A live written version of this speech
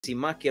sin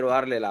más, quiero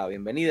darle la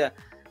bienvenida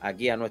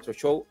aquí a nuestro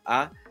show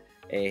a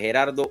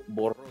Gerardo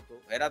Borroto.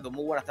 Gerardo,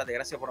 muy buenas tardes,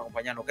 gracias por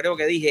acompañarnos. Creo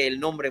que dije el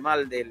nombre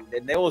mal del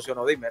negocio,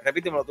 no, dime,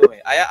 repítemelo tú.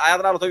 Allá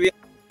atrás lo estoy viendo.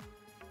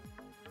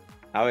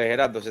 A ver,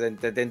 Gerardo,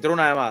 te entró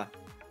una llamada.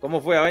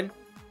 ¿Cómo fue? A ver.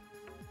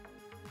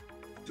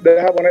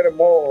 Deja poner en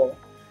modo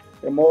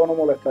no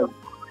molestar.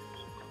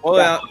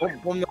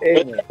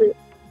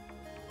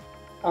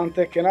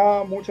 Antes que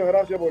nada, muchas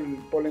gracias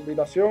por la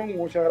invitación,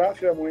 muchas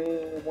gracias, muy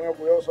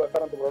orgulloso de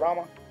estar en tu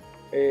programa.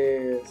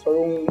 Soy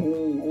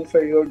un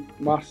seguidor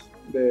más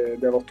de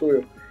los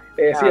tuyos.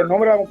 Sí, el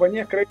nombre de la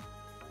compañía es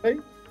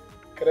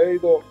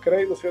Crédito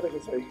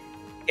 786.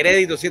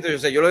 Crédito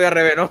 786, yo lo voy a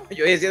revés, ¿no?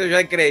 Yo dije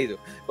 786 crédito,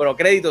 pero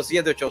Crédito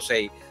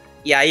 786.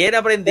 Y ayer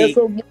aprendí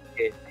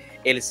que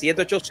el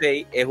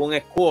 786 es un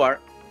score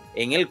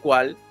en el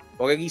cual,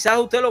 porque quizás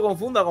usted lo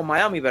confunda con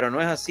Miami, pero no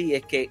es así,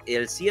 es que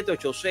el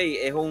 786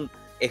 es un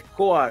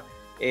score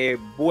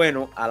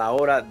bueno a la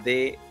hora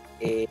de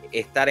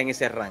estar en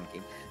ese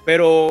ranking.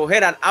 Pero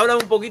Gerard, habla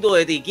un poquito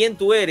de ti, quién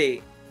tú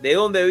eres, de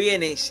dónde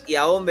vienes y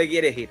a dónde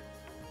quieres ir.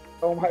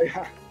 Vamos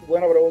allá,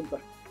 buena pregunta.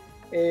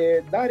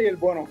 Dariel,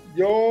 bueno,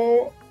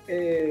 yo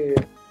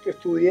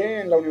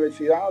estudié en la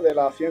Universidad de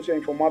la Ciencia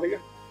Informática,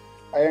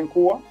 allá en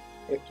Cuba,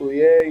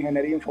 estudié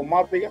Ingeniería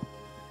Informática.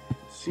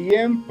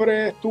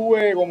 Siempre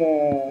estuve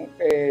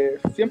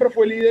siempre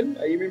fui líder,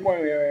 ahí mismo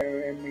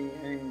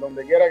en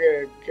donde quiera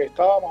que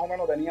estaba, más o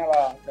menos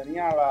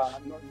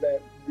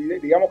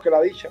digamos que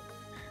la dicha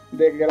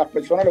de que a las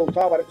personas les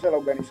gustaba, parece, la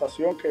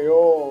organización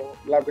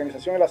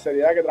y la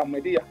seriedad que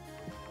transmitía.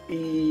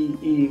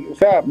 Y o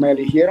sea, me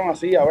eligieron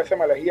así, a veces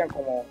me elegían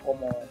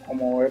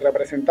como el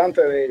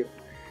representante de ellos.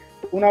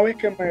 Una vez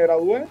que me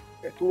gradué,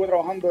 estuve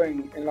trabajando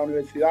en la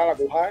Universidad de la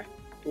CUJAE,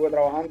 estuve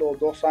trabajando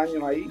 2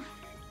 años ahí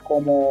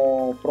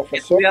como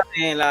profesor. ¿Qué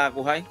estudiaste en la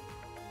CUJAE?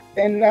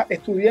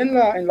 Estudié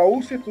en la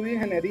UCI, estudié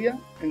Ingeniería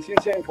en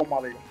Ciencias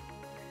Informáticas.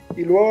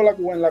 Y luego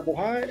en la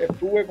CUJAE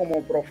estuve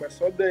como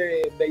profesor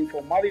de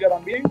informática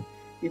también.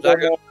 Y o sea,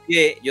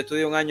 yo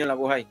estudié 1 año en la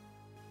CUJAE.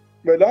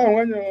 ¿Verdad? 1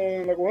 año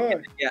en la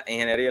CUJAE.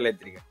 Ingeniería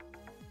eléctrica.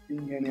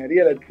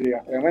 Ingeniería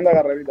eléctrica, tremenda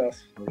carrerita.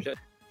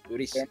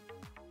 Durísimo.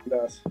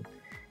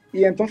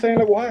 Y entonces en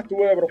la CUJAE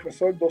estuve de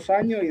profesor 2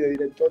 años y de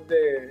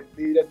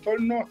director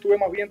no, estuve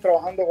más bien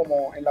trabajando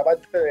como en la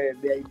parte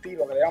de Haití,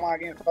 lo que le llaman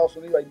aquí en Estados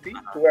Unidos Haití.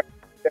 Estuve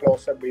de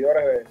los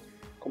servidores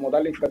como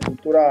tal, la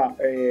infraestructura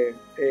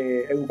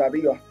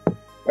educativa,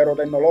 pero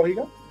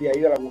tecnológica, de ahí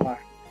de la CUJAE.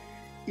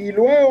 Y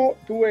luego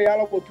tuve ya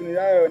la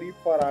oportunidad de venir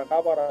para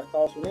acá, para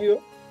Estados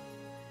Unidos.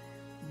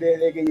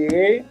 Desde que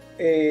llegué,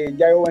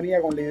 ya yo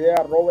venía con la idea,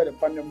 Robert, el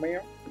partner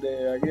mío,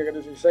 de aquí de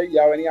Crédito 16,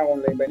 ya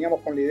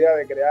veníamos con la idea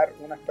de crear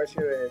una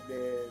especie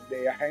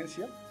de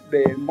agencia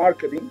de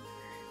marketing,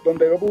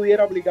 donde yo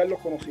pudiera aplicar los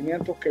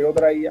conocimientos que yo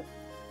traía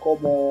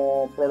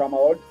como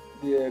programador,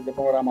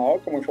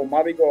 como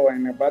informático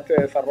en la parte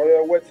de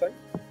desarrollo de website,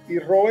 y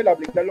Robert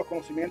aplicar los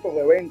conocimientos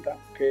de venta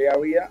que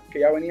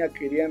ya venía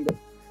adquiriendo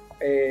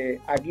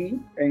aquí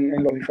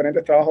en los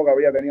diferentes trabajos que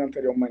había tenido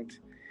anteriormente.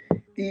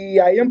 Y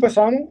ahí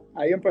empezamos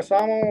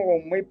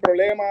con 1000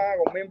 problemas,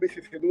 con 1000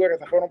 vicisitudes que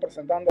se fueron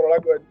presentando a lo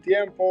largo del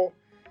tiempo.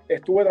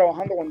 Estuve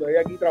trabajando, cuando llegué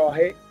aquí,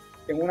 trabajé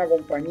en una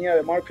compañía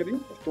de marketing,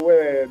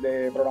 estuve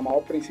de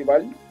programador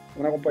principal,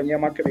 una compañía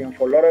de marketing en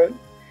Fort Lauderdale.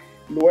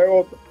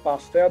 Luego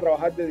pasé a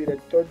trabajar de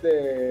director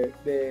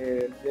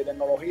de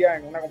tecnología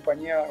en otra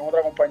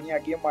compañía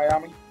aquí en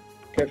Miami,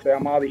 que se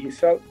llamaba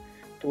Digital.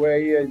 Estuve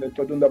ahí de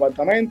director de un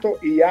departamento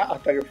y ya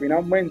hasta que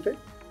finalmente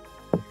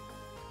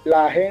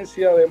la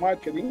agencia de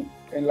marketing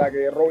en la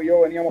que Rob y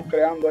yo veníamos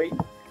creando ahí,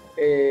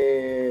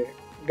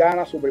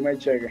 gana su primer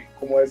cheque.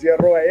 Como decía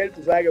Rob ayer,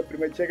 tú sabes que el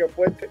primer cheque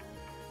fuerte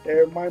es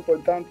el más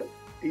importante.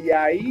 Y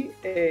ahí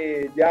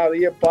ya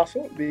di el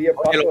paso.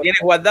 ¿Lo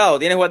tienes guardado?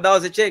 ¿Tienes guardado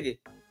ese cheque?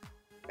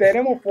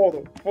 Tenemos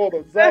fotos.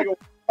 ¿Sabes?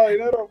 Como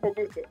dinero por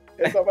gusto.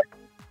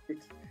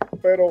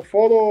 Pero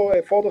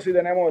fotos sí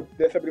tenemos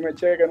de ese primer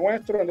cheque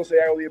nuestro. Entonces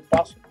ya yo di el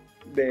paso.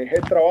 Dejé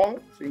el trabajo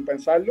sin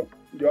pensarlo.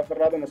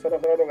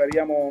 Nosotros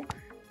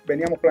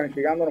veníamos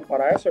planificándonos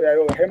para eso. Ya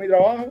yo dejé mi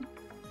trabajo,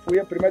 fui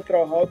el primer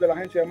trabajador de la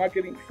agencia de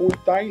marketing full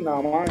time,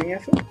 nada más en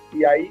eso,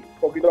 y ahí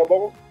poquito a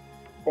poco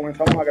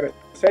comenzamos a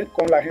crecer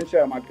con la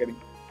agencia de marketing.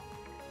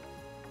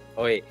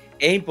 Oye,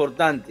 es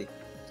importante,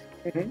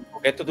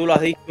 porque esto tú lo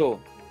has dicho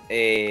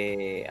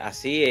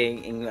así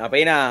en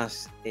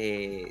apenas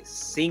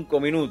 5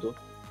 minutos,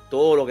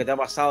 todo lo que te ha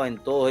pasado en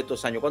todos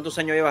estos años. ¿Cuántos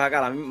años llevas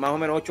acá? ¿Más o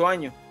menos 8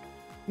 años?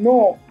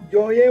 No,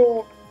 yo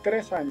llevo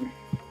 3 años.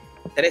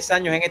 3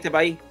 años en este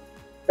país.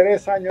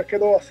 3 años, es que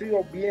todo ha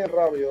sido bien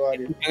rápido,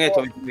 Dario. Escuchen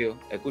esto, mis amigos,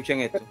 escuchen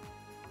esto.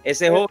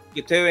 Ese joven que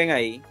ustedes ven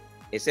ahí,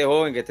 ese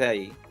joven que está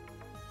ahí,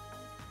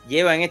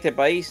 lleva en este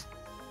país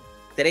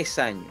 3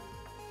 años.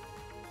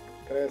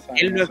 3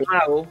 años. Él no es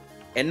mago,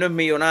 él no es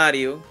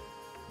millonario,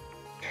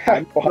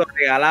 él no lo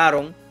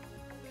regalaron,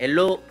 él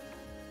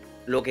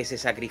lo que se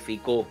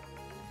sacrificó.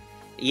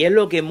 Y es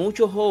lo que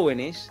muchos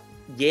jóvenes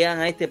llegan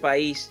a este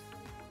país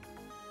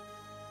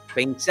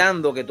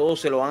pensando que todo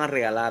se lo van a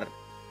regalar.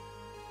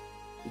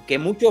 Y que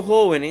muchos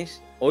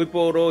jóvenes hoy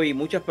por hoy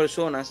muchas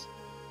personas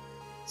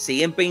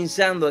siguen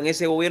pensando en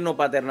ese gobierno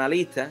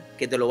paternalista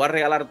que te lo va a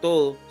regalar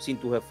todo sin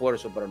tus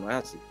esfuerzos, pero no es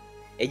así.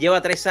 Él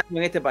lleva 3 años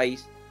en este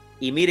país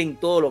y miren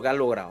todo lo que han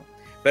logrado.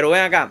 Pero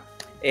ven acá,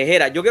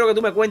 Jera, yo quiero que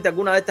tú me cuentes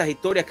alguna de estas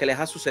historias que les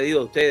ha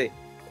sucedido a ustedes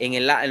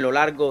en lo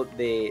largo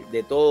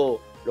de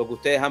todo lo que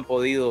ustedes han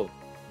podido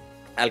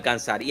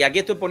alcanzar. Y aquí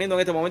estoy poniendo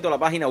en este momento la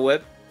página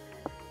web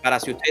para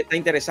si usted está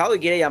interesado y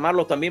quiere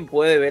llamarlos también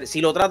puede ver.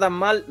 Si lo tratan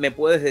mal, me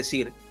puedes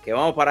decir que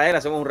vamos para él,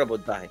 hacemos un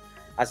reportaje.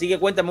 Así que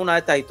cuéntame una de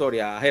estas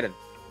historias, Jera.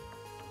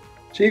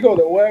 Chicos,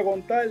 te voy a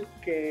contar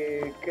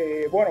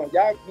que bueno,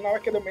 ya una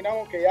vez que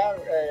terminamos, que ya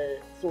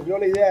surgió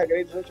la idea de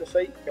Crédito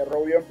 86, que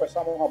Rob y yo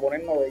empezamos a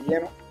ponernos de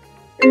lleno.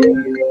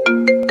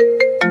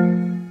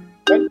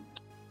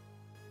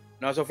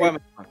 No, eso fue a mí.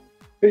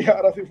 Sí,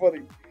 ahora sí fue a ti.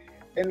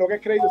 En lo que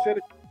es Crédito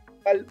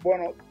 86,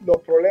 bueno,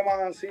 los problemas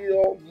han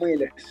sido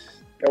miles.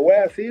 Te voy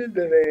a decir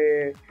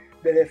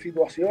desde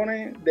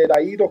situaciones,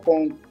 detallitos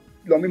con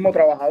los mismos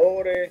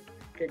trabajadores,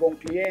 que con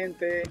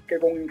clientes, que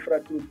con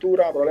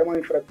infraestructura, problemas de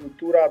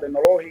infraestructura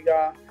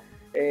tecnológica,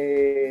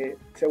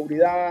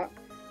 seguridad.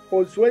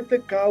 Por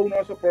suerte, cada uno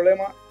de esos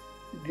problemas,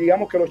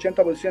 digamos que el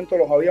 80%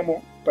 los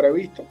habíamos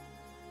previsto.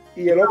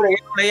 Y el otro...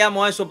 Yo no le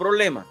llamo a eso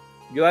problema.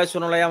 Yo a eso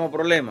no le llamo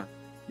problema.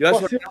 Yo a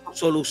eso le llamo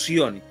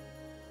soluciones.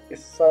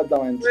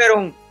 Exactamente.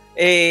 Fueron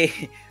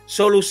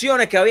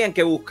soluciones que habían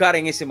que buscar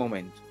en ese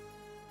momento.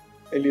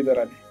 Es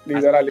literal.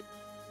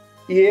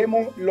 Y es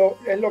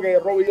lo que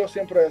Rob y yo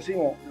siempre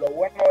decimos, lo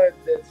bueno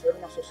de ser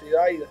una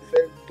sociedad y de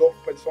ser dos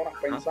personas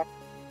pensando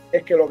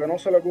es que lo que no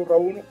se le ocurre a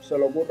uno, se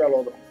le ocurre al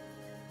otro.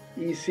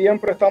 Y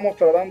siempre estamos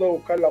tratando de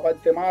buscar la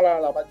parte mala,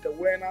 la parte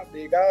buena,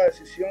 de cada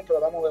decisión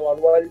tratamos de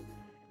evaluar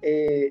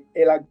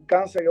el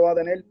alcance que va a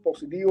tener,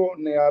 positivo,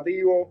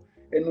 negativo,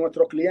 en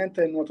nuestros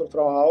clientes, en nuestros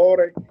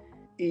trabajadores,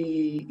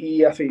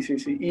 y así,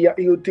 sí.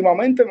 Y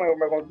últimamente me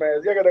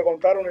decía que te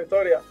contara una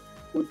historia.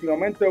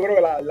 Últimamente yo creo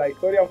que la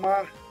historia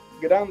más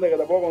grande que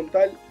te puedo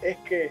contar es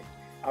que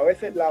a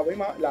veces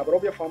la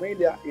propia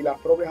familia y las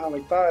propias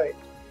amistades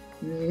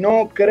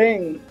no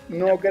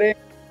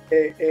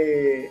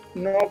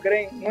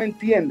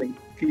entienden,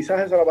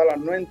 quizás esa es la palabra,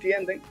 no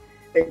entienden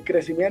el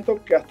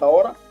crecimiento que hasta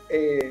ahora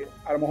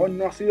a lo mejor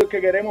no ha sido el que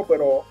queremos,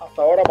 pero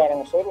hasta ahora para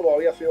nosotros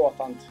todavía ha sido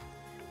bastante.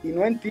 Y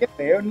no entienden,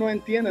 ellos no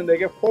entienden de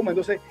qué forma,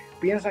 entonces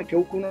piensan que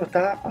uno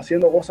está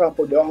haciendo cosas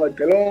por debajo del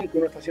telón, que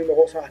uno está haciendo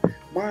cosas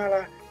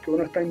malas, que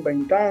uno está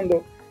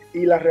inventando.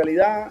 Y la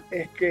realidad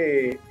es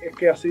que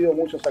ha sido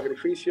mucho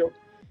sacrificio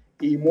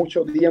y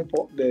mucho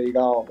tiempo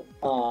dedicado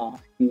al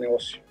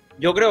negocio.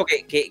 Yo creo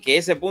que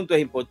ese punto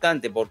es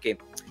importante porque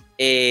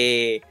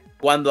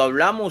cuando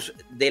hablamos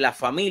de la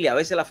familia, a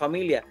veces la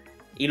familia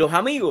y los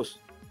amigos,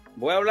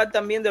 voy a hablar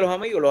también de los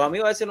amigos a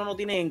veces no nos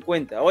tienen en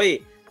cuenta.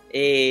 Oye,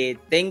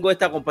 tengo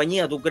esta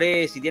compañía, ¿tú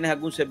crees si tienes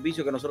algún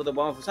servicio que nosotros te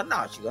podamos ofrecer?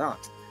 No, chicos, no,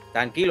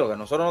 tranquilo, que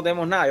nosotros no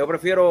tenemos nada. Yo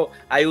prefiero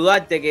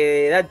ayudarte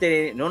que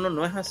darte.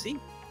 No es así.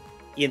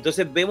 Y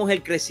entonces vemos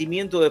el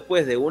crecimiento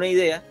después de una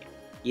idea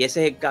y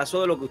ese es el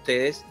caso de lo que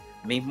ustedes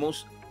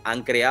mismos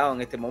han creado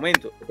en este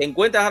momento. ¿Te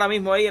encuentras ahora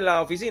mismo ahí en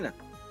la oficina?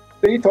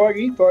 Sí,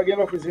 estoy aquí en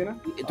la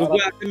oficina. ¿Tú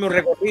puedes hacerme un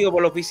recorrido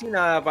por la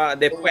oficina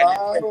después?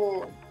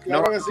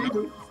 Claro que sí.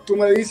 Tú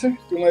me dices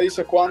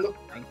cuándo.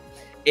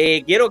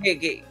 Quiero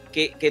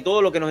que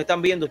todos los que nos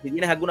están viendo, si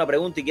tienes alguna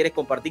pregunta y quieres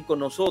compartir con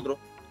nosotros,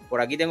 por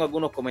aquí tengo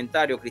algunos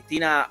comentarios.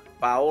 Cristina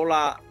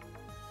Paola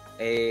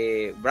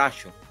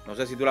Bracho, no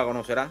sé si tú la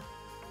conocerás.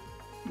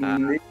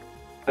 Aquí.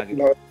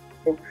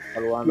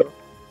 Saludando.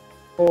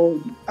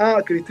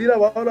 Cristina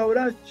Paola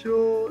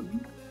Bracho.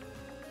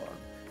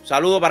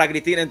 Saludo para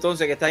Cristina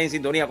entonces, que está en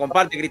sintonía.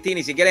 Comparte,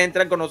 Cristina, y si quieres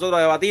entrar con nosotros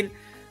a debatir,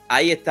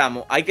 ahí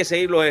estamos. Hay que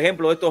seguir los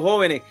ejemplos de estos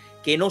jóvenes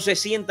que no se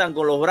sientan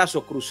con los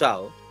brazos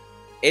cruzados.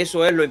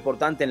 Eso es lo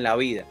importante en la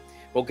vida,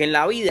 porque en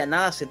la vida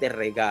nada se te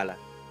regala.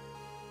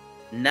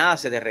 Nada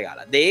se te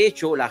regala. De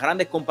hecho, las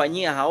grandes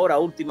compañías ahora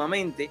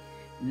últimamente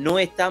no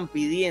están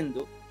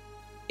pidiendo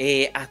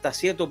hasta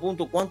cierto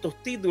punto cuántos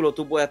títulos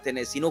tú puedas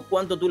tener, sino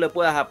cuánto tú le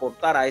puedas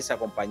aportar a esa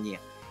compañía.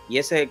 Y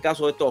ese es el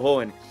caso de estos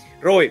jóvenes.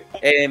 Roy,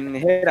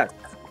 Gerard,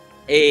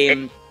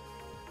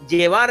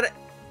 llevar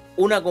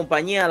una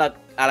compañía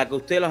a la que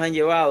ustedes los han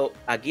llevado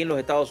aquí en los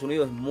Estados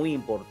Unidos es muy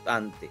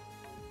importante.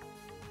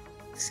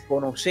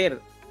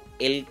 Conocer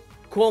el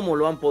cómo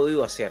lo han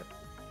podido hacer,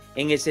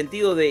 en el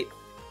sentido de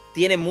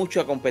tienen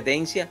mucha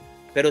competencia,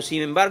 pero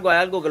sin embargo hay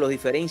algo que los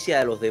diferencia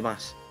de los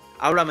demás.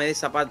 Háblame de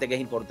esa parte que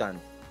es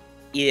importante.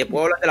 Y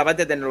después hablar de la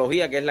parte de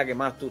tecnología, que es la que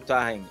más tú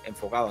estás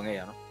enfocado en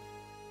ella, ¿no?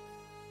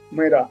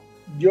 Mira,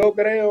 yo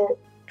creo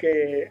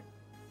que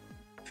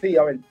sí,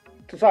 a ver,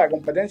 tú sabes,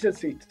 competencia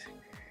existe.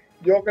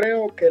 Yo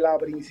creo que la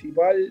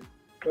principal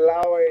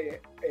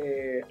clave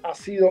ha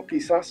sido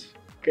quizás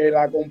que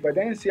la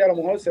competencia a lo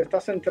mejor se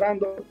está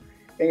centrando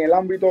en el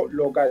ámbito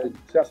local,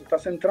 o sea, se está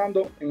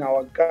centrando en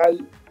abarcar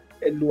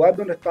el lugar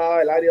donde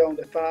está, el área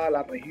donde está,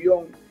 la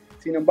región.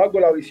 Sin embargo,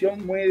 la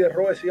visión muy de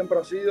Roe siempre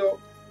ha sido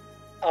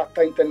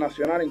hasta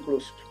internacional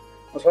incluso.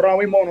 Nosotros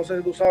ahora mismo, no sé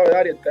si tú sabes,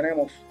 Ariel,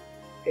 tenemos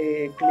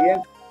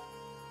clientes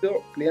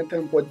clientes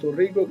en Puerto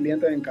Rico,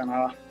 clientes en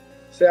Canadá.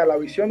 O sea, la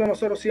visión de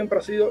nosotros siempre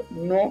ha sido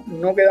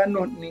no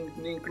quedarnos ni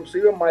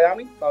inclusive en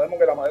Miami. Sabemos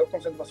que la mayor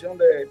concentración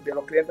de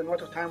los clientes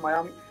nuestros está en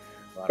Miami,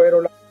 claro.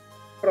 Pero la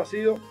visión ha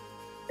sido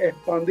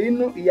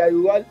expandirnos y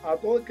ayudar a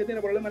todo el que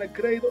tiene problemas en el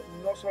crédito,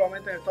 no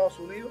solamente en Estados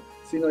Unidos,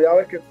 sino ya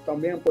ves que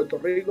también en Puerto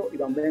Rico y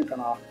también en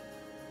Canadá.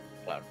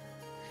 Claro.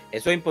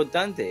 Eso es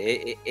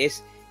importante.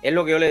 Es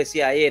lo que yo le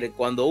decía ayer.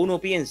 Cuando uno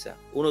piensa,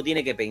 uno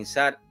tiene que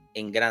pensar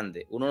en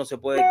grande. Uno no se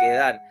puede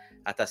quedar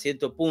hasta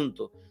cierto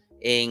punto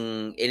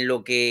en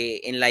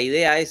la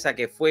idea esa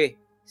que fue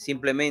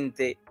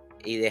simplemente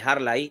y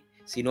dejarla ahí,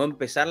 sino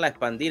empezarla a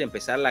expandir,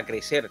 empezarla a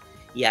crecer.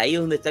 Y ahí es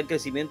donde está el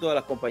crecimiento de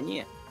las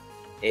compañías.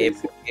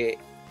 Porque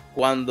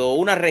cuando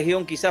una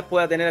región quizás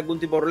pueda tener algún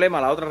tipo de problema,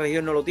 la otra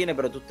región no lo tiene,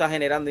 pero tú estás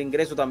generando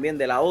ingresos también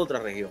de la otra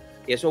región.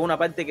 Y eso es una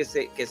parte que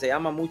se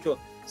llama mucho,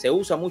 se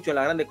usa mucho en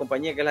las grandes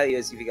compañías, que es la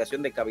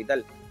diversificación del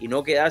capital, y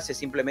no quedarse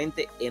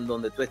simplemente en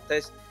donde tú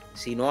estés,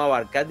 sino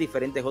abarcar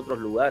diferentes otros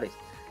lugares.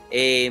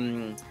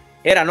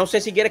 No sé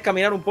si quieres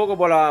caminar un poco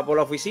por la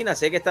oficina,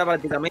 sé que está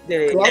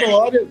prácticamente...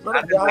 Claro,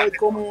 deja ver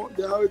cómo...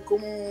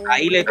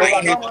 Ahí le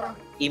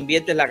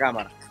inviertes la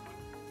cámara.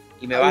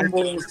 Y me vas... un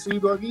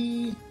botoncito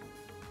aquí.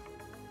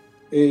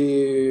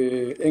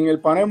 En el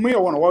panel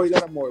mío, bueno, voy a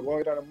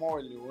virar el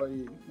móvil y voy a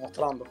ir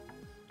mostrando.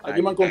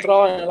 Aquí me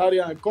encontraba en el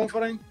área de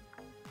conference.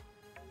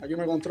 Aquí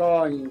me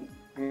encontraba en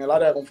el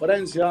área de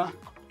conferencia.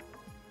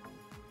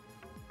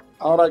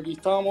 Ahora aquí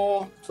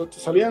estamos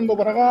saliendo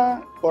por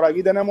acá. Por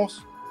aquí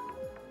tenemos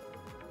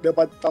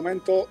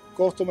departamento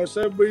Customer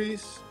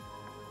Service,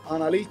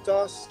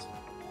 analistas,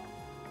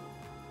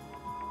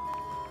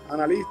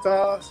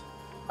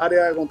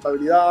 área de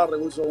contabilidad,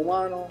 recursos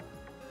humanos.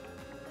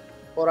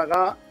 Por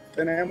acá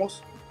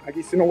tenemos,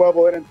 aquí sí no voy a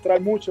poder entrar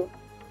mucho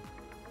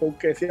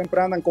porque siempre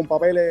andan con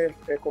papeles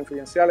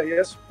confidenciales y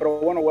eso, pero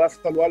bueno, voy a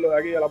saludarlo de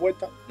aquí de la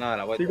puerta. No, de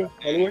la puerta. Chicos,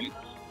 saluden.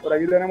 Por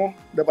aquí tenemos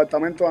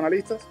departamento de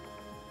analistas.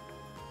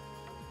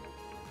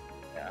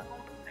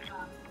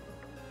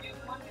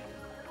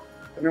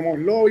 Tenemos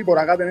lobby, por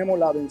acá tenemos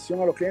la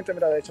atención a los clientes.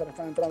 Mira, de hecho ahora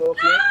están entrando dos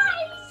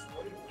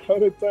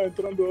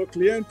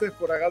clientes.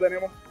 Por acá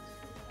tenemos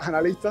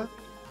analistas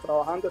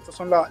trabajando. Estas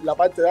son la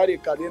parte de área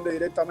que atiende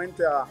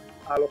directamente a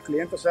los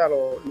clientes. O sea,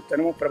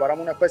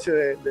 preparamos una especie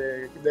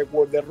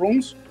de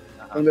rooms.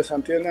 Ajá. Donde se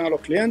atienden a los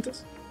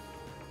clientes.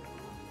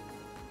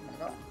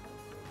 Ajá.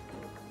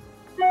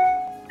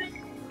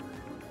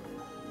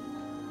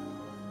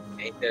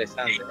 Es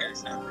interesante.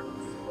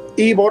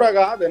 Y por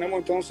acá tenemos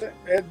entonces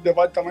el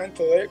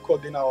departamento de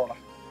coordinadoras,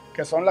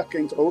 que son las que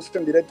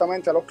introducen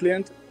directamente a los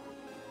clientes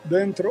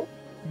dentro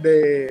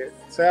de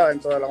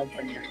la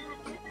compañía.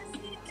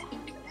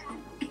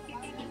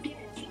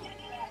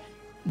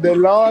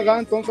 Del lado de acá,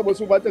 entonces, por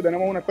su parte,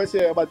 tenemos una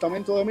especie de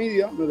departamento de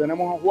media, donde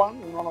tenemos a Juan,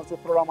 uno de nuestros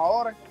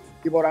programadores,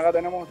 y por acá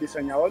tenemos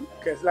diseñador,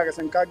 que es la que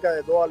se encarga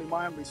de toda la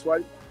imagen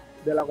visual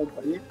de la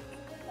compañía.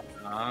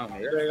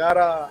 Llegar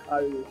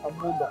al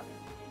mundo.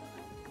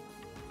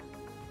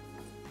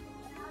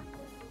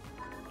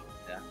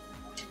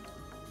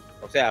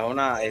 O sea,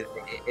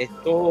 es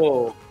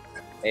todo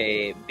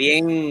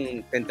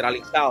bien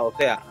centralizado, o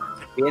sea,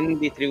 bien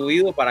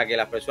distribuido para que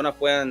las personas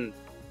puedan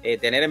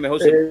tener el mejor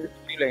servicio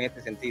posible en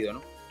este sentido,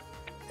 ¿no?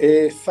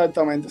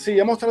 Exactamente. Sí,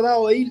 hemos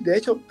tratado de ir. De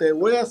hecho, te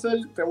voy a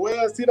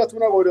decir hasta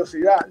una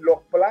curiosidad. Los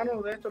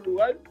planos de este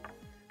lugar,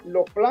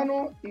 los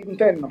planos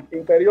internos,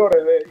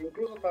 interiores,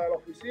 incluso hasta de la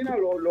oficina,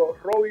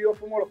 los Rob y yo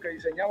fuimos los que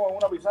diseñamos en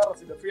una pizarra.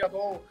 Si te fijas,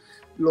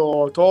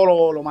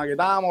 todo lo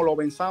maquetamos, lo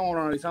pensamos,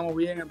 lo analizamos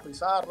bien en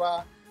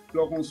pizarra.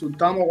 Lo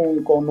consultamos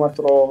con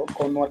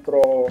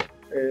nuestros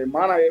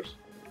managers,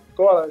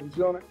 todas las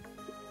decisiones,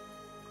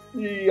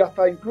 y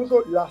hasta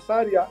incluso las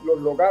áreas, los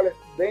locales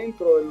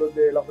dentro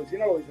de la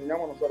oficina los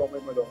diseñamos nosotros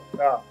mismos. O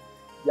sea,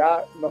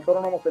 ya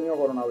nosotros no hemos tenido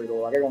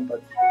coronavirus, ¿a qué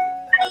contar?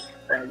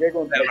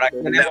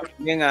 Tenemos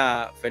también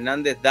a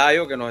Fernández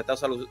Dayo, que nos está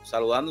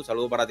saludando. Un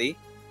saludo para ti.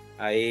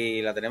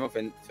 Ahí la tenemos.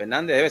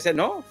 Fernández, debe ser,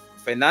 ¿no?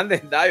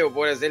 Fernández Dayo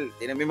puede ser,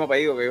 tiene el mismo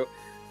apellido que yo.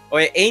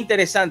 Oye, es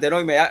interesante, ¿no?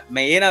 Y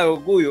me llena de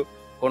orgullo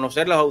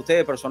conocerlos a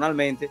ustedes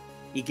personalmente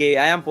y que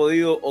hayan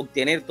podido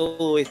obtener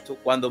todo esto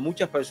cuando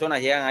muchas personas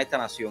llegan a esta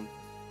nación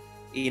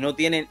y no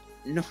tienen,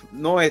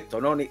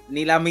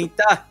 ni la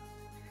mitad,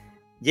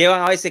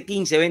 llevan a veces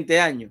 15,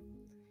 20 años,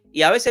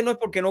 y a veces no es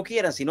porque no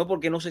quieran, sino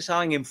porque no se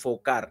saben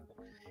enfocar.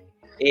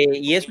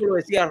 Y eso lo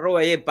decía Rob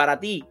ayer, para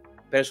ti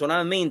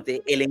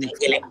personalmente, el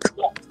enfoque,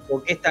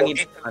 ¿por qué es tan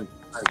importante?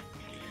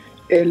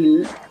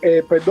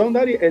 Perdón,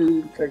 Dari,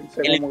 el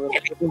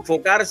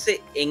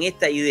enfocarse en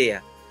esta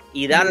idea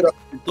y darle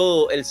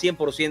todo el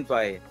 100%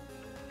 a él.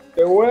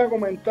 Te voy a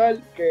comentar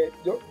que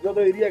yo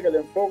te diría que el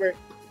enfoque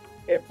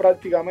es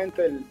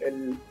prácticamente,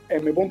 en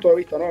mi punto de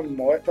vista, ¿no?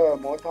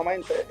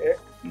 Modestamente, es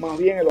más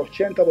bien el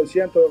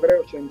 80%, yo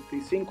creo,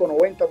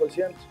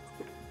 85-90%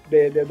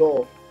 de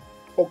todo.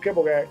 ¿Por qué?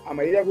 Porque a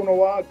medida que uno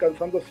va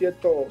alcanzando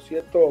ciertos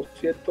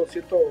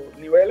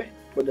niveles,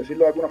 por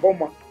decirlo de alguna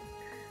forma,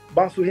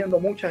 van surgiendo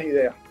muchas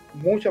ideas.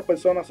 Muchas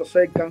personas se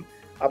acercan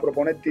a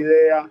proponerte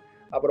ideas,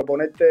 a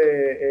proponerte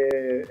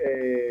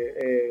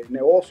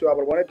negocios, a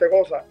proponerte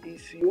cosas, y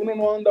si uno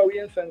no anda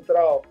bien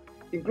centrado,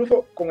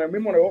 incluso con el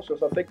mismo negocio,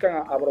 se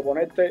acercan a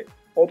proponerte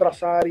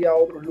otras áreas,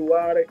 otros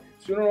lugares.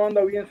 Si uno no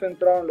anda bien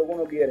centrado en lo que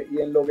uno quiere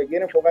y en lo que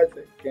quiere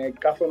enfocarse, que en el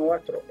caso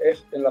nuestro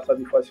es en la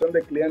satisfacción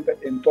del cliente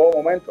en todo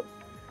momento,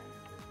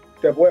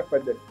 te puedes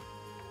perder.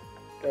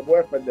 Te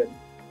puedes perder.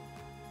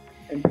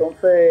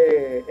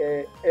 Entonces,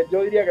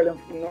 yo diría que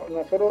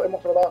nosotros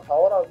hemos tratado hasta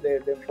ahora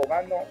de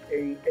enfocarnos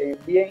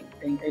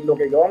en lo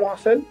que vamos a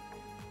hacer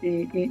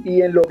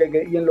y en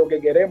lo que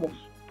queremos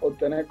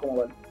obtener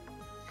como tal.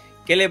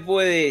 ¿Qué le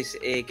puedes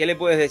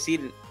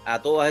decir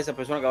a todas esas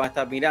personas que van a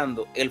estar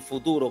mirando el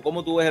futuro?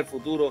 ¿Cómo tú ves el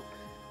futuro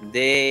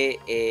de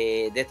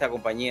esta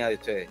compañía de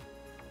ustedes?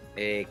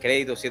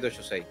 Crédito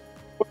 786.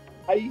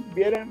 Ahí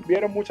vienen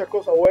muchas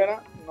cosas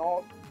buenas.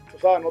 No, tú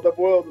sabes, no te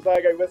puedo, tú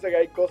sabes que hay veces que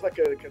hay cosas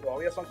que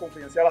todavía son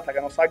confidenciales hasta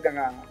que no salgan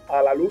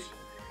a la luz.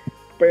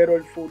 Pero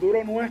el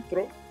futuro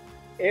nuestro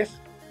es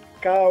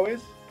cada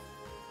vez,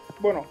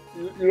 bueno,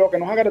 lo que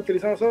nos ha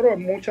caracterizado a nosotros es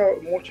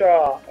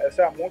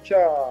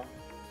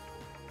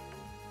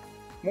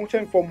mucha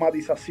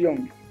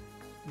informatización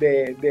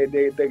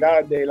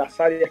de las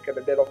áreas,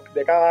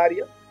 de cada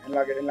área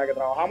en la que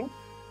trabajamos,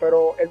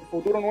 pero el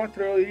futuro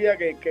nuestro yo diría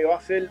que va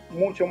a ser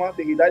mucho más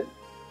digital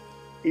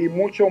y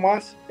mucho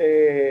más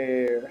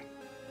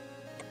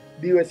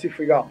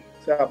diversificado,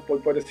 o sea,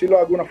 por decirlo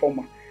de alguna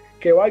forma,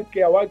 que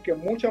abarque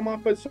muchas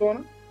más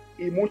personas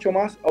y mucho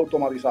más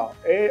automatizado.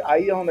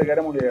 Ahí es donde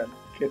queremos llegar,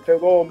 que esté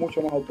todo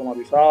mucho más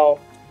automatizado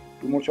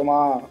y mucho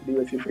más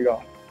diversificado.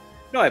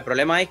 No, el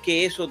problema es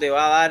que eso te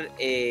va a dar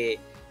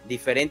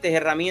diferentes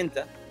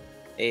herramientas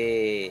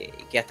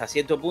que hasta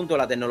cierto punto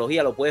la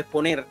tecnología lo puedes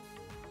poner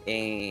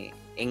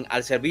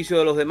al servicio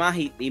de los demás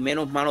y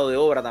menos mano de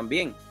obra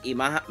también y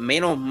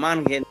menos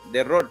margen de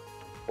error,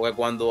 porque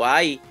cuando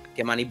hay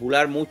que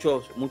manipular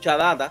mucha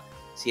data,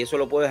 si eso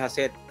lo puedes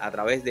hacer a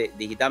través de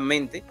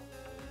digitalmente,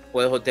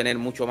 puedes obtener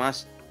mucho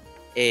más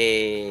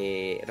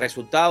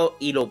resultados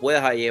y lo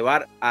puedes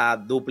llevar a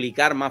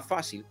duplicar más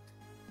fácil.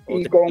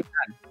 Y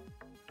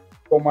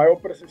con mayor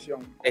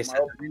precisión.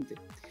 Exactamente.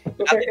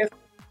 Entonces, es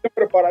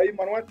siempre el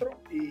paradigma nuestro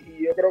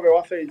y yo creo que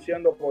va a seguir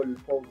siendo por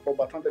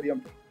bastante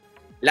tiempo.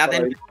 La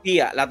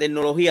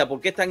tecnología,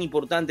 ¿por qué es tan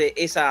importante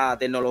esa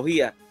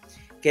tecnología?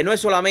 Que no es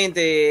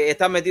solamente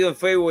estar metido en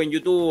Facebook, en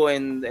YouTube,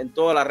 en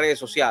todas las redes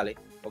sociales,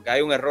 porque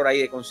hay un error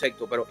ahí de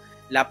concepto, pero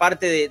la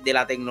parte de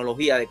la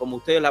tecnología, de cómo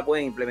ustedes la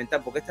pueden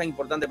implementar, ¿por qué es tan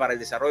importante para el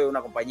desarrollo de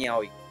una compañía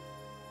hoy?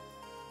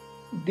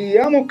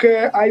 Digamos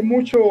que hay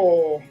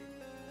muchos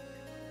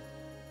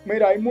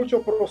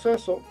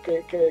procesos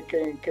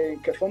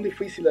que son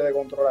difíciles de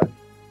controlar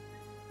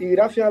y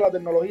gracias a la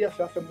tecnología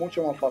se hacen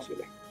mucho más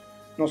fáciles.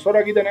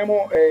 Nosotros aquí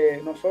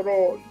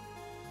nosotros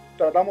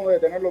tratamos de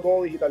tenerlo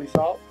todo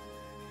digitalizado,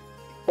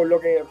 por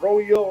lo que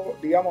Rob y yo,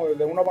 digamos,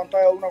 desde una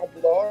pantalla de una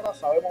computadora,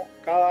 sabemos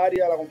cada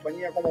área de la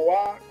compañía cómo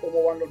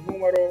van los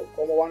números,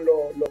 cómo van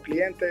los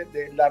clientes,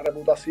 la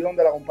reputación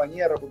de la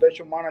compañía,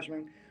 reputation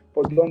management,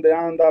 por dónde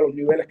anda, los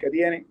niveles que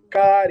tiene.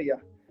 Cada área,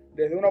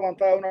 desde una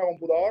pantalla de una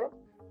computadora,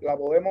 la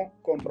podemos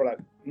controlar.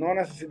 No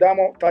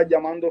necesitamos estar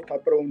llamando, estar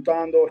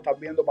preguntando, estar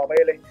viendo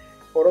papeles.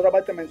 Por otra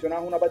parte,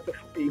 mencionabas una parte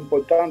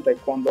importante,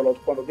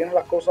 cuando tienes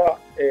las cosas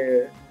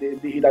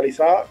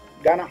digitalizadas,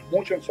 ganas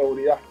mucho en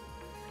seguridad.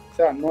 O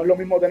sea, no es lo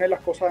mismo tener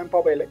las cosas en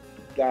papeles,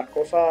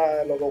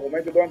 los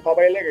documentos todo en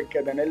papeles,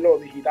 que tenerlo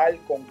digital,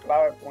 con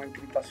clave, con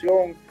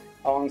encriptación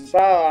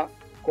avanzada,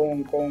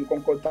 con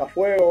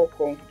cortafuegos,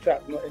 o sea,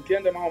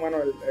 ¿entiendes más o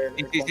menos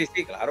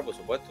Sí, claro, por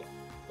supuesto.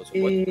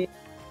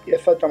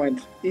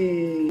 Exactamente.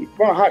 Y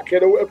bueno,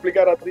 quiero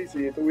explicar a ti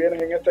si tú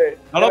vienes en este...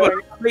 No, pero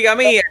explica a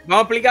mí, vamos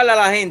a explicarle a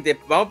la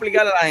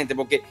gente,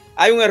 porque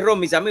hay un error,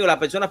 mis amigos. Las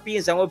personas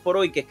piensan hoy por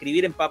hoy que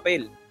escribir en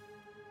papel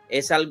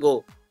es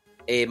algo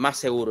más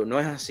seguro. No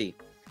es así.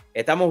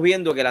 Estamos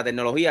viendo que la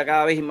tecnología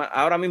cada vez más,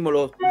 ahora mismo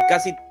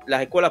casi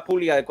las escuelas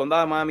públicas del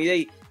condado de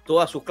Miami-Dade,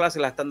 todas sus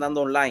clases las están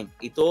dando online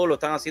y todo lo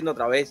están haciendo a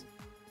través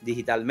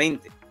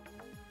digitalmente.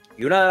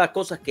 Y una de las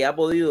cosas que ha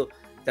podido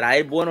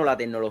traer la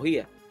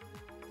tecnología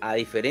a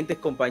diferentes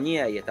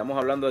compañías, y estamos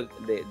hablando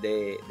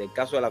del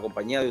caso de la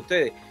compañía de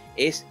ustedes,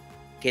 es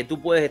que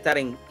tú puedes estar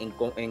en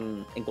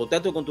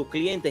contacto con tus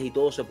clientes y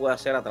todo se puede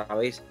hacer a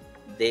través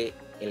del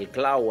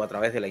cloud o a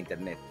través de la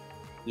internet.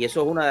 Y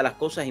eso es una de las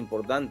cosas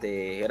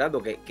importantes,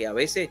 Gerardo, que a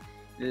veces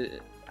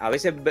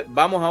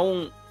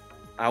vamos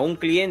a un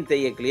cliente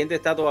y el cliente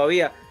está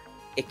todavía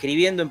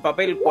escribiendo en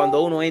papel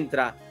cuando uno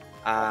entra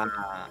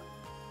a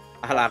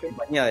la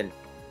compañía de él.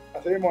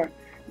 Así mismo es.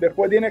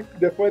 Después tienes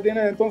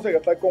entonces que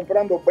estar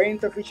comprando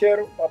 20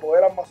 ficheros para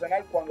poder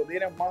almacenar cuando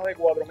tienes más de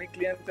 4,000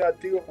 clientes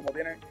activos, como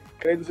tiene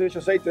Crédito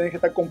 786, tienes que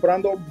estar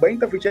comprando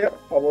 20 ficheros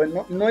para poder.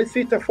 No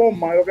existe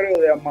forma, yo creo,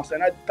 de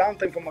almacenar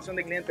tanta información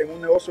de clientes en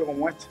un negocio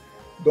como este,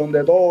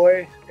 donde todo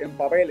es en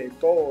papeles,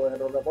 todo, desde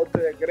los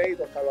reportes de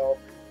crédito hasta los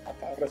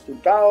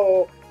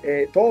resultados,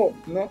 todo.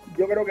 No,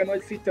 yo creo que no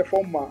existe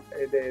forma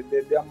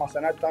de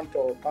almacenar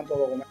tantos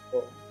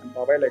documentos en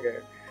papeles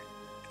que...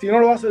 Si no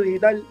lo haces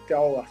digital, te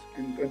ahogas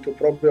en tus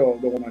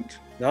propios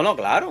documentos. No,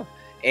 claro.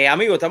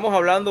 Amigo, estamos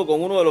hablando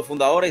con uno de los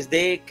fundadores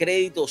de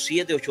Crédito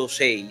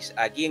 786,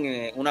 aquí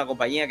en una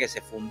compañía que se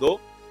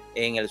fundó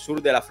en el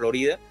sur de la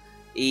Florida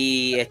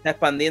y está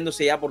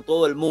expandiéndose ya por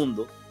todo el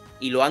mundo,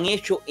 y lo han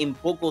hecho en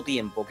poco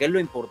tiempo, que es lo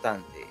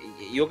importante.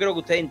 Y yo creo que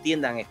ustedes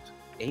entiendan esto.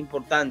 Es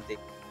importante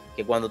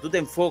que cuando tú te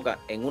enfocas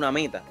en una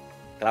meta,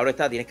 claro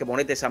está, tienes que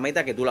ponerte esa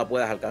meta que tú la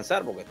puedas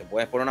alcanzar, porque te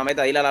puedes poner una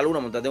meta de ir a la luna,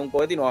 montarte en un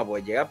cohete y no vas a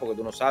poder llegar porque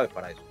tú no sabes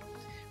para eso.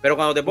 Pero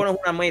cuando te pones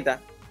una meta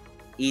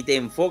y te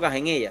enfocas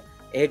en ella,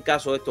 es el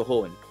caso de estos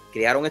jóvenes.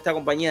 Crearon esta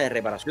compañía de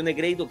reparación de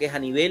crédito que es a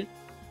nivel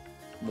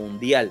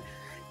mundial.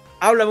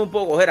 Háblame un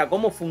poco, Jera,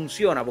 ¿cómo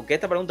funciona? Porque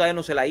esta pregunta yo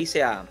no se la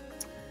hice a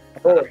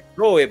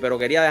Robe, pero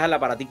quería dejarla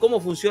para ti.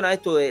 ¿Cómo funciona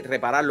esto de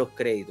reparar los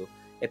créditos?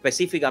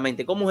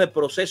 Específicamente, ¿cómo es el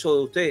proceso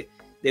de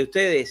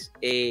ustedes?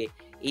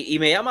 Y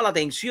me llama la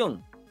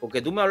atención,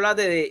 porque tú me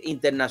hablaste de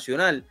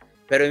internacional,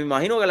 pero me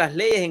imagino que las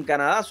leyes en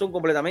Canadá son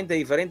completamente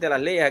diferentes a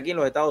las leyes aquí en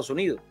los Estados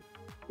Unidos.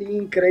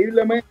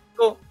 Increíblemente.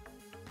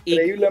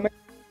 Increíblemente.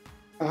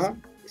 Ajá.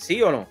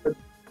 ¿Sí o no?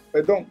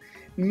 Perdón.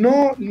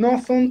 No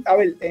son, a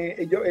ver,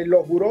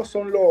 los buros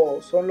son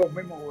los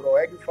mismos buros,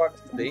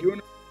 Equifax, ¿sí?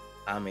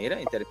 Ah,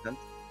 mira, interesante.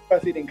 Es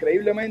decir,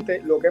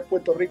 increíblemente, lo que es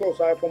Puerto Rico,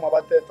 sabe, forma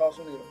parte de Estados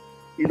Unidos,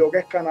 y lo que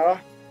es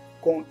Canadá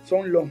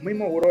son los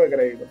mismos buros de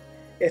crédito.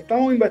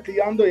 Estamos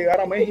investigando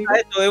llegar a México. ¿Qué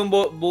es esto de un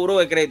buró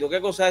de crédito?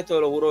 ¿Qué cosa es esto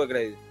de los buros de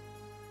crédito?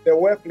 Te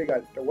voy a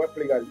explicar.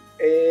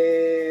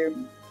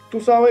 Tú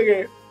sabes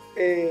que,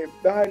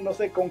 no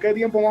sé, ¿con qué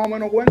tiempo más o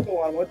menos cuento?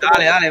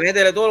 Dale,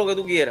 métele todo lo que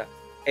tú quieras.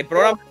 El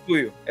programa es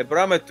tuyo. El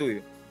programa es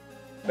tuyo.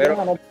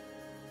 Pero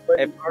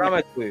el programa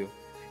es tuyo.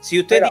 Si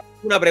usted tiene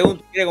una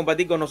pregunta y quiere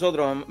compartir con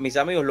nosotros, mis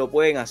amigos, lo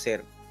pueden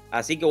hacer.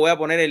 Así que voy a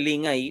poner el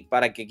link ahí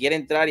para el que quiera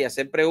entrar y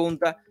hacer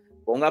preguntas.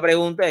 Ponga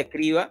preguntas,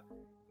 escriba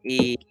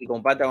y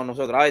comparta con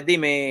nosotros. A ver,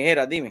 dime,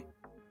 Jera, dime.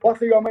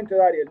 Básicamente,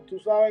 Dariel, tú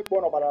sabes,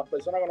 bueno, para las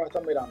personas que nos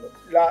están mirando,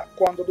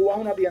 cuando tú vas a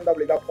una tienda a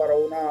aplicar para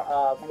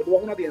cuando tú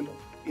vas a una tienda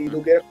y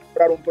tú quieres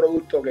comprar un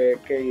producto que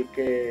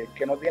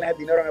no tienes el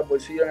dinero en el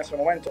bolsillo en ese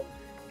momento,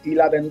 y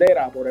la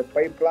tendera, por el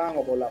pay plan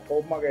o por la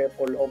forma que,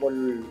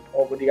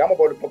 digamos,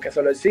 porque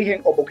se lo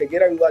exigen o porque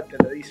quiere ayudarte,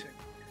 te dice,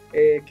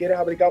 ¿quieres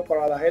aplicar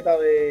para la tarjeta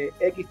de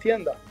X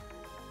tienda?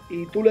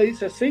 Y tú le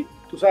dices sí,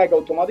 tú sabes que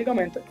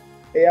automáticamente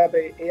ella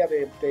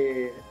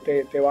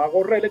te va a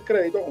correr el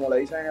crédito, como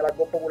le dicen en el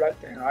argot popular,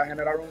 te va a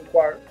generar un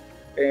inquiry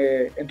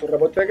en tu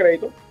reporte de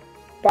crédito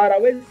para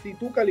ver si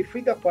tú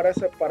calificas para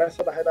esa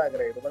tarjeta de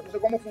crédito.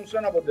 Entonces, ¿cómo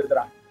funciona por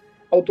detrás?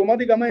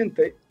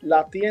 Automáticamente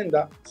la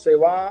tienda se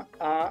va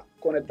a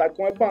conectar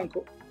con el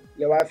banco,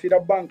 le va a decir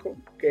al banco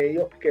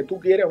que tú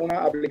quieres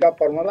aplicar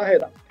para una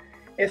tarjeta.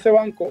 Ese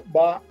banco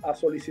va a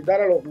solicitar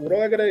a los buros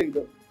de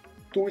crédito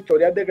tu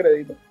historial de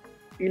crédito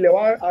y le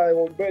va a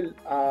devolver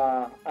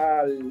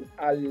al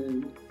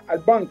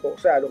banco, o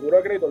sea, los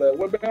buros de crédito le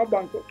devuelven al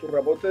banco tu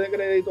reporte de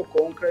crédito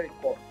con un credit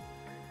score.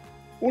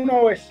 Una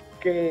vez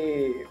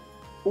que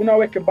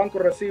el banco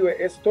recibe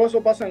todo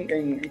eso pasa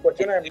en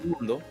cuestiones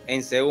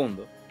en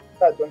segundo.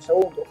 Exacto, en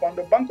segundo.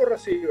 Cuando el banco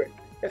recibe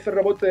ese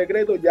reporte de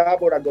crédito, ya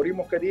por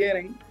algoritmos que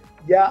tienen,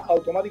 ya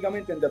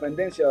automáticamente, en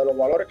dependencia de los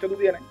valores que tú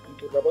tienes en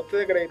tu reporte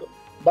de crédito,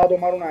 va a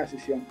tomar una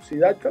decisión, si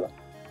dártela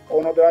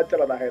o no te darte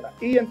la tarjeta.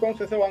 Y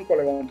entonces ese banco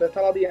le contesta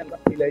a la tienda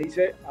y le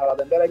dice a la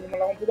atender ahí mismo en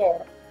la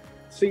computadora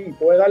si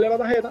puede darle la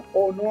tarjeta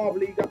o no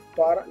aplica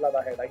para la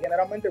tarjeta. Y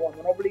generalmente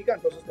cuando no aplica,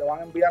 entonces te van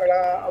a enviar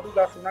a tu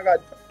casa una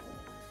carta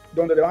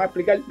donde te van a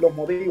explicar los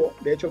motivos,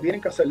 de hecho tienen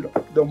que hacerlo,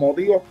 los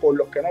motivos por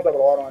los que no te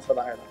aprobaron esa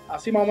tarjeta.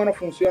 Así más o menos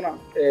funciona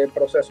el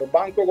proceso.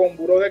 Banco con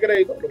buró de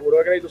crédito, los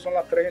buros de crédito son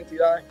las tres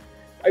entidades,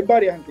 hay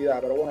varias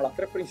entidades, pero bueno, las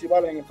tres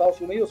principales en Estados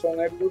Unidos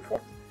son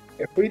Equifax,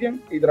 Experian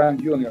y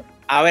TransUnion.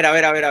 A ver,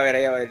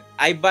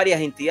 ¿hay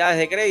varias entidades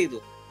de crédito?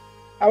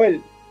 A ver,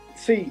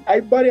 sí,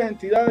 hay varias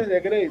entidades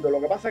de crédito, lo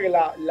que pasa es que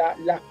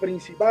las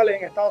principales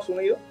en Estados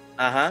Unidos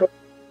son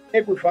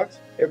Equifax,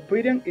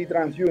 Experian y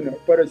TransUnion,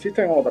 pero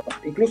existen otras.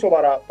 Incluso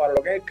para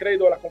lo que es el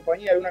crédito de las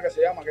compañías hay una que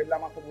se llama, que es la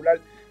más popular,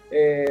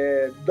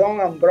 Dun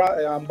and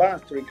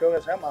Bradstreet, creo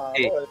que se llama.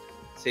 Sí, ¿no?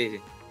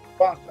 sí.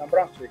 Dun &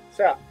 Bradstreet. O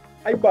sea,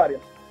 hay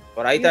varias.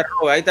 Por ahí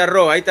está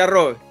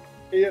Robe.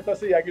 Y esta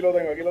sí, aquí lo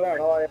tengo.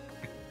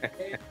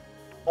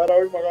 Ahora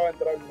mismo acaba de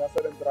entrar, de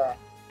hacer entrada.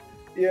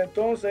 Y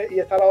entonces, y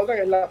está la otra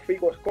que es la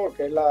FICO Score,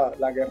 que es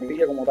la que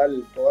rige como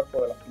tal todo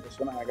esto de las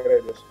condiciones de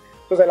crédito.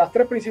 Entonces, las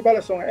tres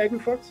principales son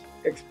Equifax,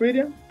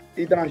 Experian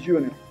y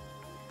TransUnion.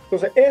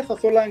 Entonces, esas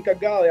son las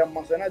encargadas de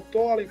almacenar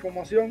toda la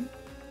información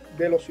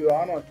de los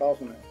ciudadanos de Estados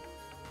Unidos.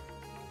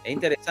 Es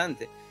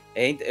interesante.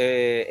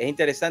 Es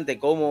interesante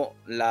cómo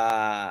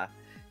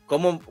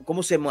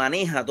se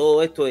maneja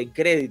todo esto del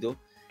crédito.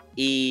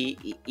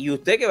 Y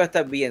usted que va a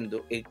estar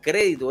viendo, el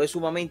crédito es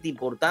sumamente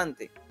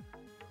importante.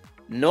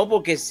 No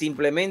porque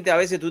simplemente a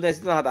veces tú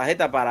necesitas una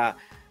tarjeta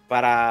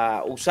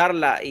para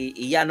usarla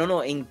y ya,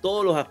 no, en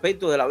todos los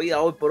aspectos de la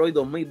vida hoy por hoy,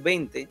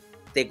 2020,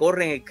 te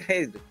corren el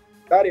crédito.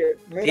 Dariel,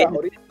 mira,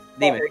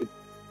 dime.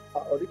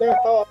 Ahorita yo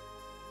estaba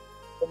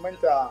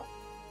realmente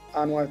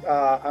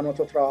a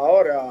nuestros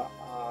trabajadores,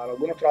 a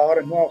algunos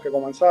trabajadores nuevos que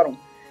comenzaron,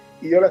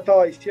 Y yo le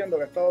estaba diciendo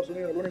que Estados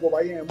Unidos es el único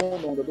país en el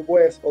mundo donde tú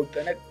puedes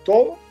obtener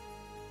todo,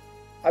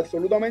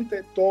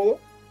 absolutamente todo,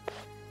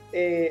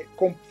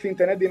 sin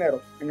tener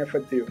dinero en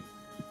efectivo.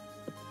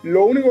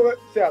 Lo único que,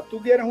 o sea,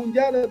 tú quieres un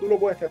yate, tú lo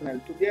puedes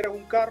tener. Tú quieres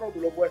un carro, tú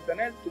lo puedes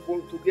tener.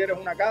 Tú quieres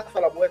una casa,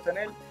 la puedes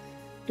tener.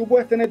 Tú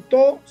puedes tener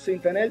todo sin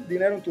tener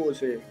dinero en tu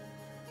bolsillo.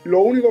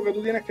 Lo único que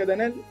tú tienes que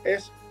tener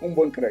es un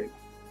buen crédito.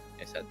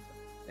 Exacto,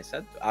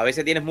 exacto. A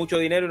veces tienes mucho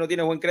dinero y no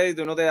tienes buen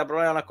crédito y no te da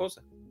problema las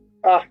cosas.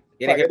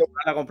 Tienes que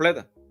comprarla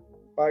completa.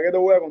 ¿Para qué te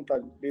voy a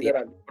contar?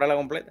 Literal. Comprarla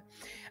completa.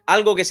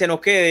 Algo que se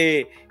nos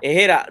quede,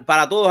 Jera,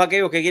 para todos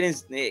aquellos que quieren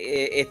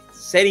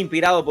ser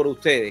inspirados por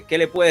ustedes, ¿qué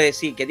le puedes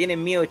decir? Que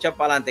tienen miedo de echar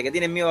para adelante, que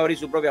tienen miedo de abrir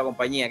su propia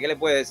compañía, ¿qué le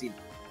puedes decir?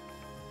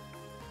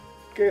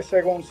 Que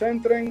se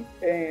concentren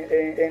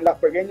en los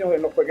pequeños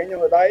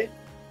detalles,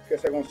 que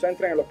se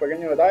concentren en los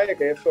pequeños detalles,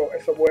 que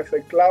eso puede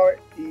ser clave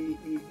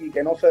y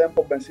que no se den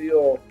por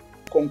vencidos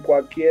con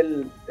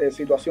cualquier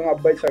situación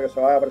adversa que se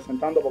vaya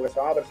presentando, porque se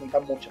van a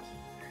presentar muchas.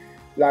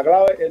 La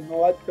clave es no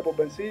darte por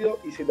vencido,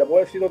 y si te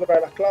puedo decir otra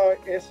de las claves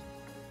es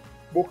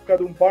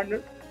búscate un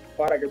partner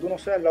para que tú no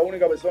seas la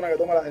única persona que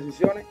tome las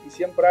decisiones y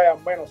siempre haya al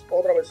menos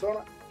otra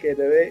persona que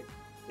te dé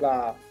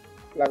la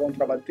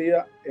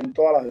contrapartida en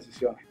todas las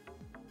decisiones.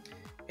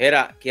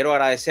 Jera, quiero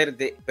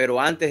agradecerte, pero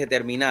antes de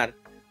terminar,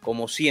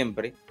 como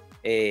siempre,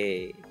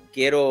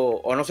 quiero,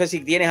 o no sé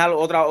si tienes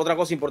otra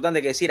cosa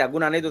importante que decir,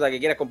 alguna anécdota que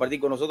quieras compartir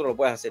con nosotros, lo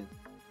puedes hacer.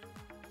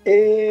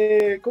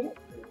 ¿Cómo?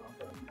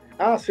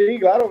 Sí,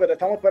 claro, que te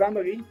estamos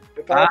esperando aquí.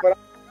 Te estamos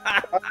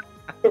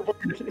esperando.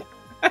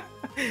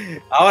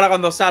 Ahora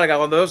cuando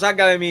yo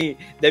salga de mi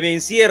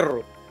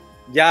encierro,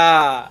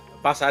 ya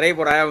pasaré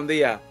por allá un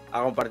día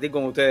a compartir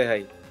con ustedes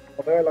ahí.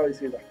 No te ves la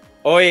visita.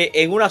 Oye,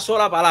 en una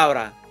sola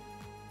palabra,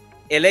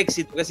 el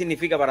éxito, ¿qué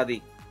significa para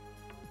ti?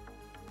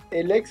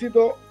 El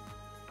éxito,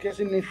 ¿qué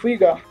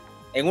significa?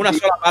 En una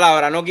sola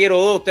palabra, no quiero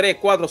 2, 3,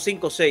 4,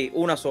 5, 6,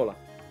 una sola.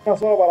 Una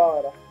sola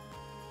palabra.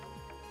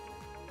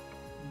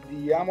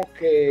 Digamos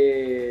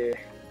que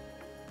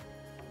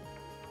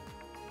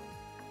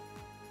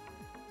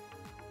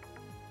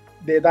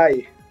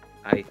detalle.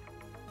 Ahí,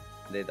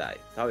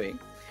 detalle, está bien.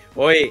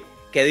 Oye,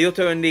 que Dios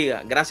te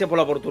bendiga. Gracias por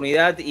la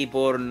oportunidad y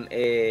por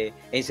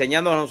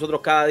enseñándonos a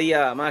nosotros cada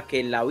día más que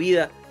en la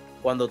vida,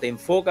 cuando te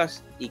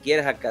enfocas y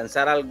quieres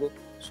alcanzar algo,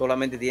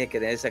 solamente tienes que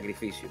tener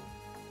sacrificio.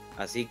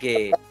 Así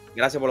que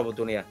gracias por la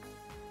oportunidad.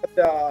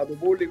 Gracias a tu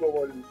público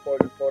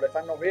por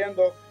estarnos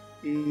viendo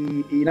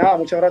y nada,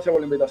 muchas gracias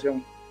por la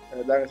invitación. De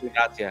verdad que sí.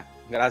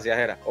 Gracias,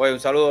 Jera. Oye, un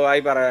saludo ahí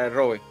para el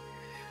Robert.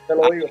 Te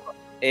lo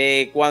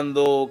digo.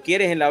 Cuando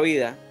quieres en la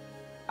vida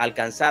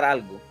alcanzar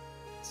algo,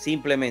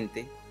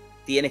 simplemente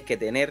tienes que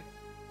tener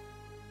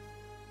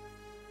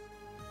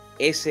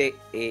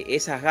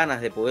esas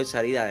ganas de poder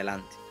salir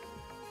adelante.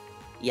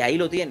 Y ahí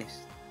lo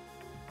tienes.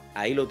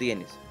 Ahí lo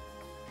tienes.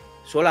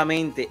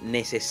 Solamente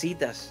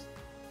necesitas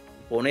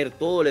poner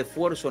todo el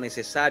esfuerzo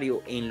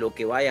necesario en lo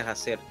que vayas a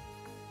hacer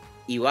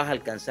y vas a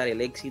alcanzar el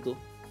éxito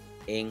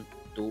en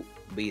tu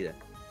vida.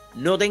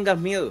 No tengas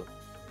miedo.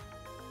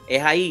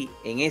 Es ahí,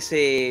 en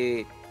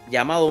ese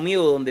llamado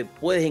miedo, donde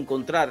puedes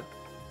encontrar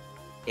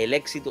el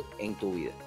éxito en tu vida.